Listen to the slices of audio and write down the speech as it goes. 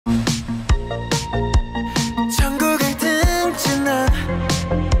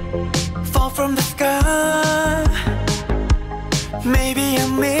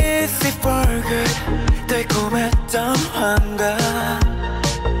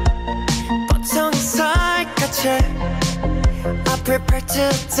I prepare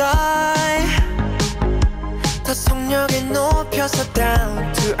to die.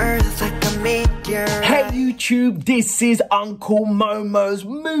 Down to earth like a meteor. Hey YouTube, this is Uncle Momo's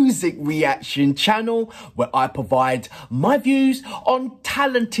music reaction channel where I provide my views on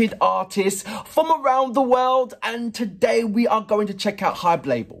talented artists from around the world, and today we are going to check out Hype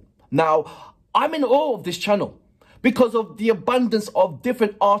Label. Now, I'm in awe of this channel because of the abundance of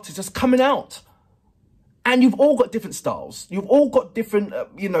different artists that's coming out. And you've all got different styles. You've all got different,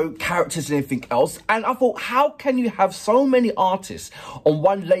 characters and everything else. And I thought, how can you have so many artists on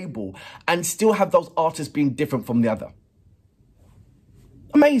one label and still have those artists being different from the other?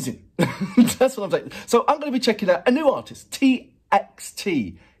 Amazing. That's what I'm saying. So I'm going to be checking out a new artist,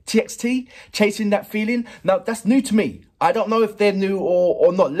 TXT. TXT, Chasing That Feeling. Now, that's new to me. I don't know if they're new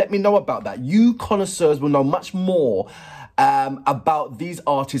or not. Let me know about that. You connoisseurs will know much more about these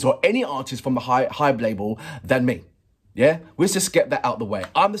artists or any artist from the Hype Label than me. Yeah, let's just get that out the way.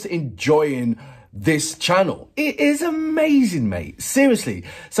 I'm just enjoying this channel. It is amazing, mate. Seriously.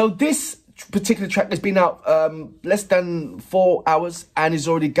 So this particular track has been out less than 4 hours and has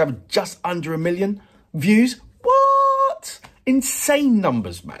already gathered just under 1 million views. What? Insane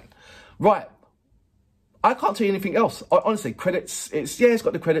numbers, man. Right. I can't tell you anything else. Honestly, credits, it's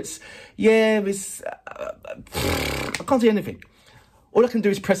got the credits. Yeah, it's, I can't tell you anything. All I can do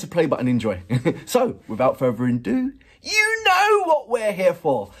is press the play button and enjoy. So, without further ado, you know what we're here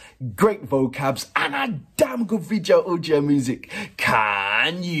for. Great vocabs and a damn good video audio music.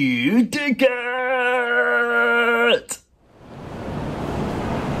 Can you dig it?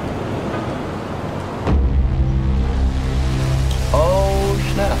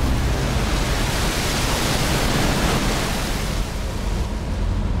 Oh, snap.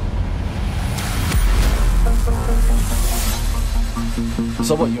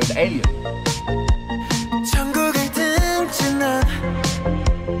 So what, you're an alien?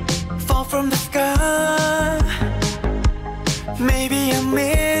 Fall from the sky. Maybe I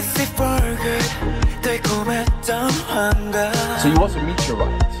miss it for good. So you was a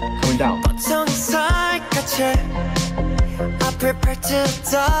meteorite coming down? I prepare to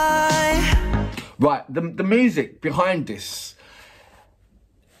die. Right, the music behind this.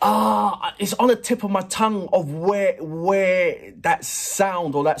 It's on the tip of my tongue of where that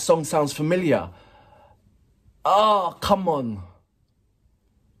sound or that song sounds familiar. Come on.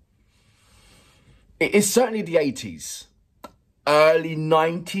 It is certainly the 80s. Early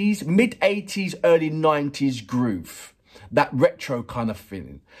 90s, mid-80s, early 90s groove. That retro kind of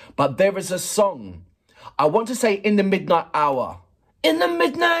feeling. But there is a song, I want to say In the Midnight Hour. In the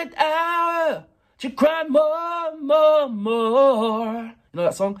midnight hour, you cry more, more, more. You know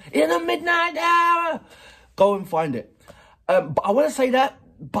that song? In the midnight hour. Go and find it. But I want to say that,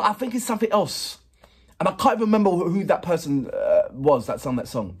 but I think it's something else. And I can't remember who that person was that sung that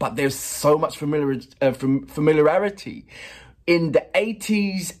song. But there's so much familiarity in the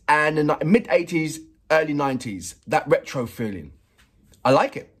 80s and the mid-80s, early 90s. That retro feeling. I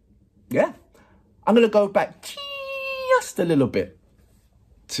like it. Yeah. I'm going to go back just a little bit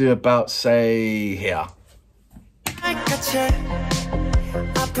to about, say, here. I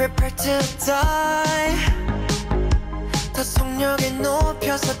prepare to die.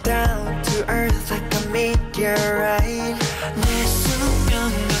 Down to earth like a meteorite.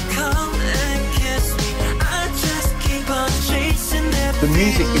 Come and kiss me. I just keep on chasing that. The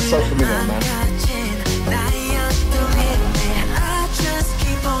music is so familiar, man. I just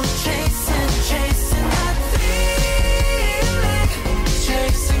keep on chasing that feeling.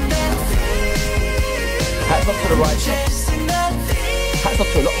 Chasing that feeling. Hats off to the right side. Hats off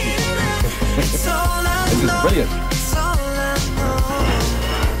to a lot of people. This is brilliant.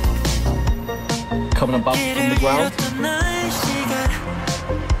 Coming above from the ground.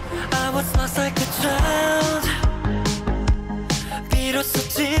 I was lost like a child.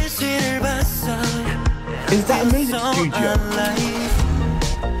 Is that a music studio?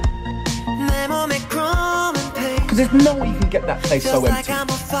 Because there's no way you can get that place so empty.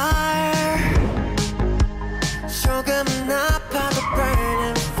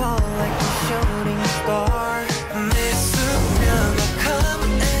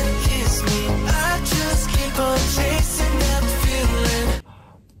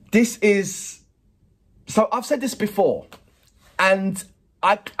 This is, so I've said this before, and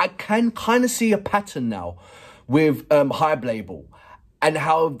I can kind of see a pattern now with Hype Label and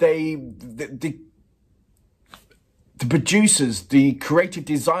how the producers, the creative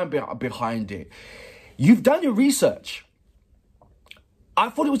design behind it. You've done your research. I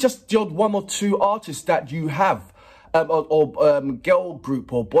thought it was just the odd 1 or 2 artists that you have girl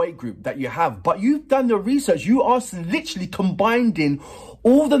group or boy group that you have, but you've done the research. You are literally combining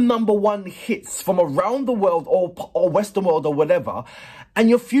all the #1 hits from around the world or Western world or whatever, and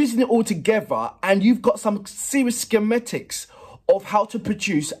you're fusing it all together, and you've got some serious schematics of how to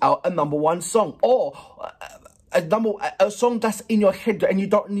produce out a #1 song, or a song that's in your head and you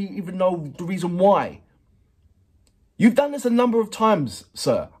don't even know the reason why. You've done this a number of times,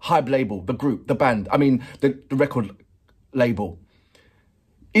 sir. Hype label, the group, the band, I mean, the record label.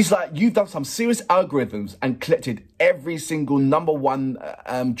 It's like you've done some serious algorithms and collected every single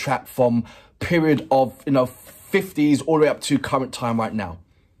 #1 track from period of, 50s all the way up to current time right now.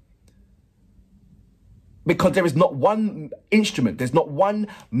 Because there is not one instrument, there's not one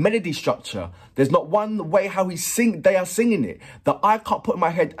melody structure, there's not one way how they are singing it that I can't put in my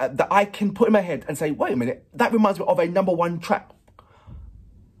head, that I can put in my head and say, wait a minute, that reminds me of a #1 track.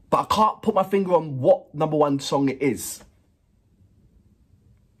 But I can't put my finger on what #1 song it is.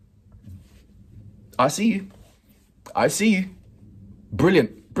 I see you. I see you.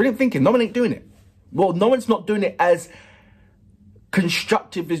 Brilliant. Brilliant thinking. No one ain't doing it. Well, no one's not doing it as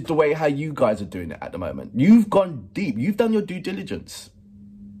constructive is the way how you guys are doing it at the moment. You've gone deep. You've done your due diligence.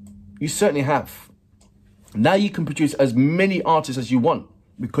 You certainly have. Now you can produce as many artists as you want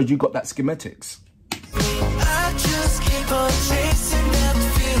because you've got that schematics. I just keep on chasing that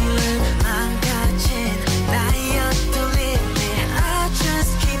feeling. I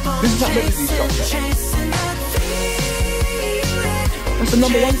just keep on This is that melody structure. chasing that feeling. That's the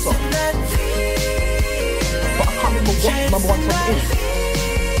 #1 song. But I can't remember what #1 song it is.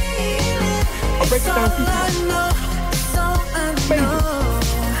 I'll break it down for you. Amazing.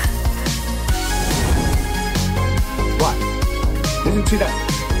 Right. Listen to that.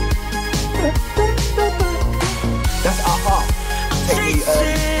 That's Aha.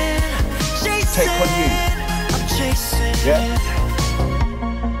 Take on you. Yeah.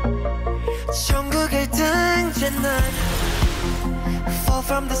 Fall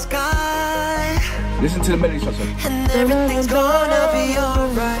from the sky. Listen to the melody structure. And everything's gonna be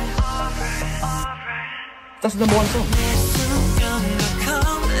alright. That's the #1 song.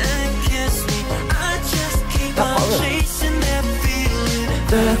 Come and kiss me. I just keep That part, on really? chasing that feeling.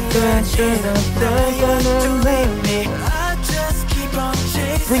 Don't leave me. I just keep on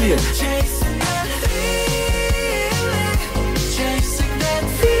chasing. Brilliant. Chasing that feeling. Chasing that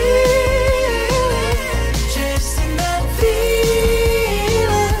feeling. Chasing that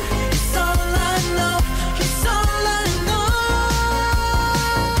feeling. It's all I know. It's all I know.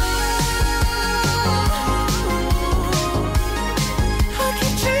 I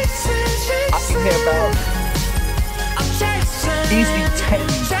keep chasing. I can hear about I'm chasing. easily 10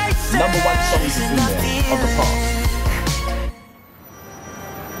 #1 songs in there of the past.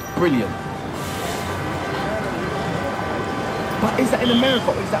 Brilliant. But is that in America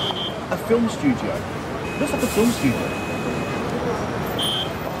or is that a film studio? Looks like a film studio.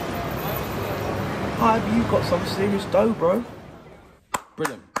 Have you got some serious dough, bro?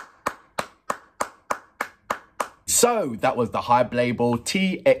 Brilliant. So that was the hype label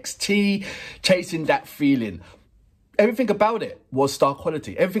TXT, Chasing That Feeling. Everything about it was star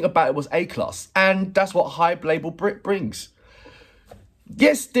quality. Everything about it was A-class. And that's what hype label brings.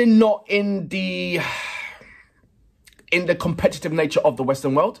 Yes, they're not in the competitive nature of the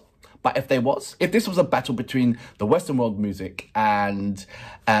Western world. But if this was a battle between the Western world music and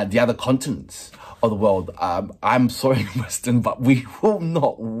the other continents of the world, I'm sorry, Western, but we will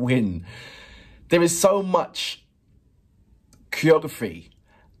not win. There is so much choreography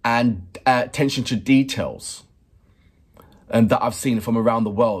and attention to details and that I've seen from around the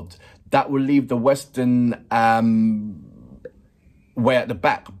world that will leave the Western way at the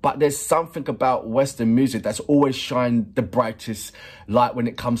back. But there's something about Western music that's always shined the brightest light when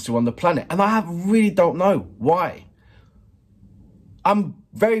it comes to on the planet. And I really don't know why. I'm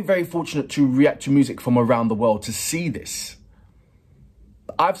very, very fortunate to react to music from around the world to see this.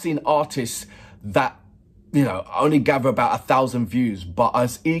 I've seen artists that, only gather about 1,000 views, but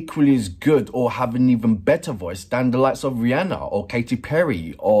as equally as good or have an even better voice than the likes of Arianna or Katy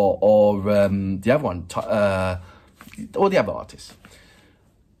Perry or the other one, or the other artists.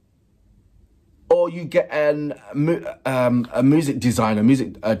 Or you get a music designer,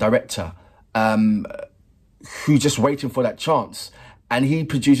 music director, who's just waiting for that chance, and he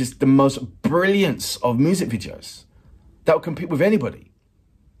produces the most brilliance of music videos that will compete with anybody.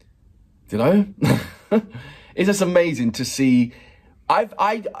 It's just amazing to see.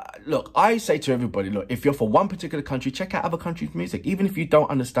 I say to everybody, look, if you're from one particular country, check out other countries' music. Even if you don't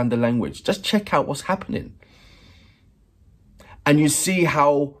understand the language, just check out what's happening. And you see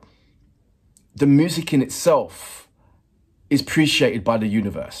how the music in itself is appreciated by the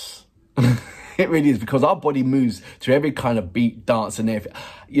universe. It really is, because our body moves to every kind of beat, dance and everything.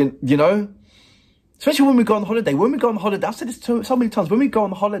 You know? Especially when we go on holiday. When we go on holiday, I've said this so many times, when we go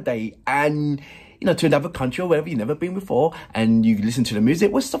on holiday and, you know, to another country or wherever you've never been before, and you listen to the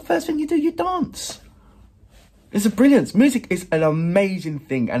music, what's the first thing you do? You dance. It's a brilliance. Music is an amazing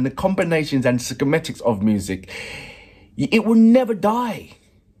thing, and the combinations and schematics of music, it will never die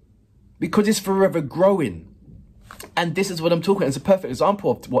because it's forever growing. And this is what I'm talking about. It's a perfect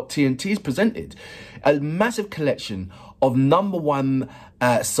example of what TNT's presented. A massive collection of #1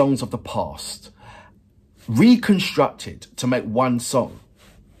 songs of the past, reconstructed to make one song.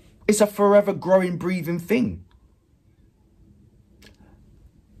 It's a forever growing, breathing thing.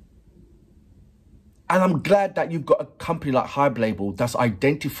 And I'm glad that you've got a company like Hype Label that's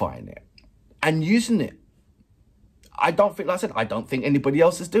identifying it and using it. I don't think, like I said, I don't think anybody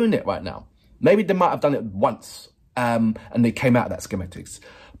else is doing it right now. Maybe they might have done it once and they came out of that schematics.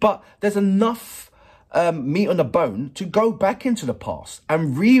 But there's enough meat on the bone to go back into the past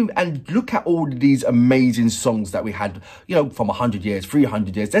and look at all of these amazing songs that we had, you know, from 100 years,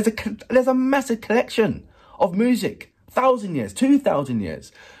 300 years. There's a massive collection of music, 1,000 years, 2,000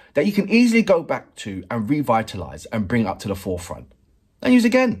 years, that you can easily go back to and revitalize and bring up to the forefront and use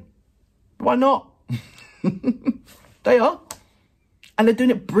again. Why not? They are. And they're doing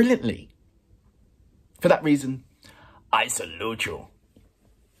it brilliantly. For that reason, I salute you.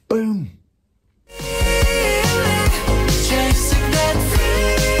 Boom.